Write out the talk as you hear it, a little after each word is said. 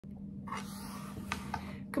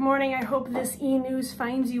Good morning. I hope this e-news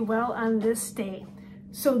finds you well on this day.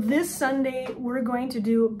 So this Sunday, we're going to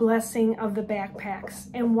do blessing of the backpacks.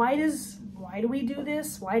 And why do we do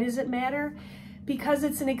this? Why does it matter? Because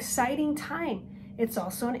it's an exciting time. It's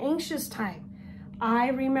also an anxious time. I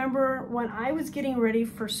remember when I was getting ready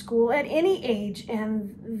for school at any age,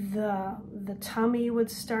 and the tummy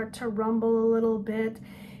would start to rumble a little bit,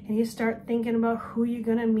 and you start thinking about who you're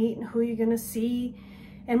gonna meet and who you're gonna see.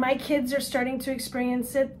 And my kids are starting to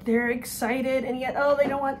experience it. They're excited, and yet, oh, they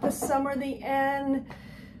don't want the summer to end.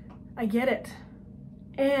 I get it.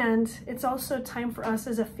 And it's also time for us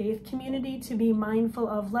as a faith community to be mindful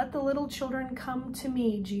of, let the little children come to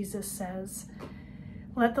me, Jesus says.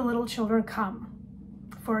 Let the little children come.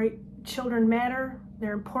 For children matter,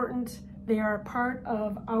 they're important, they are a part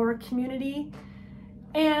of our community,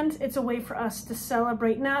 and it's a way for us to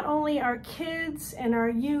celebrate not only our kids and our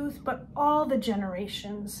youth, but all the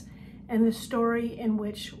generations and the story in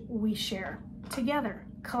which we share together,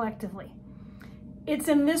 collectively. It's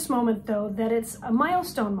in this moment, though, that it's a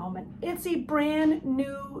milestone moment. It's a brand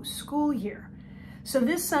new school year. So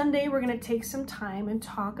this Sunday, we're going to take some time and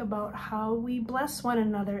talk about how we bless one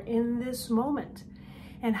another in this moment,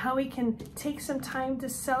 and how we can take some time to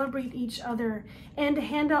celebrate each other and to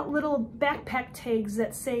hand out little backpack tags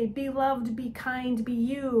that say, be loved, be kind, be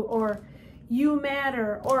you, or you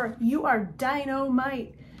matter, or you are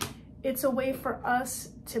dynamite. It's a way for us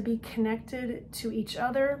to be connected to each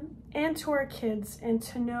other and to our kids, and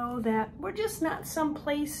to know that we're just not some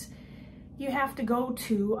place you have to go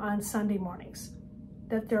to on Sunday mornings,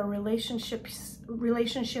 that there are relationships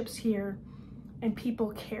here, and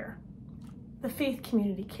people care. The faith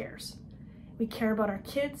community cares. We care about our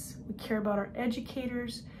kids, we care about our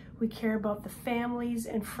educators, we care about the families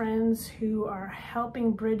and friends who are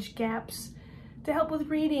helping bridge gaps to help with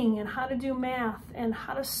reading and how to do math and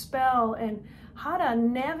how to spell and how to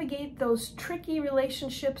navigate those tricky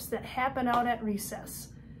relationships that happen out at recess.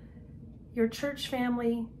 Your church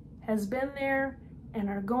family has been there and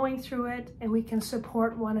are going through it, and we can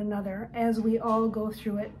support one another as we all go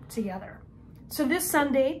through it together. So this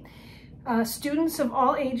Sunday, students of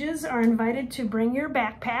all ages are invited to bring your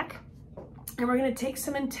backpack, and we're going to take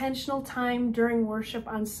some intentional time during worship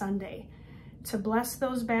on Sunday to bless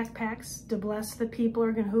those backpacks, to bless the people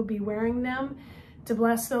who will be wearing them, to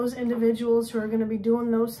bless those individuals who are going to be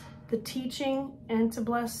doing the teaching, and to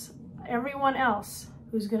bless everyone else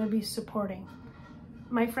who's going to be supporting.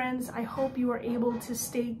 My friends, I hope you are able to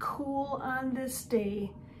stay cool on this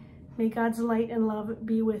day. May God's light and love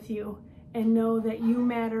be with you, and know that you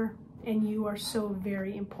matter and you are so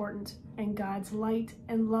very important. And God's light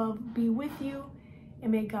and love be with you,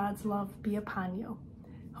 and may God's love be upon you.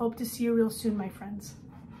 Hope to see you real soon, my friends.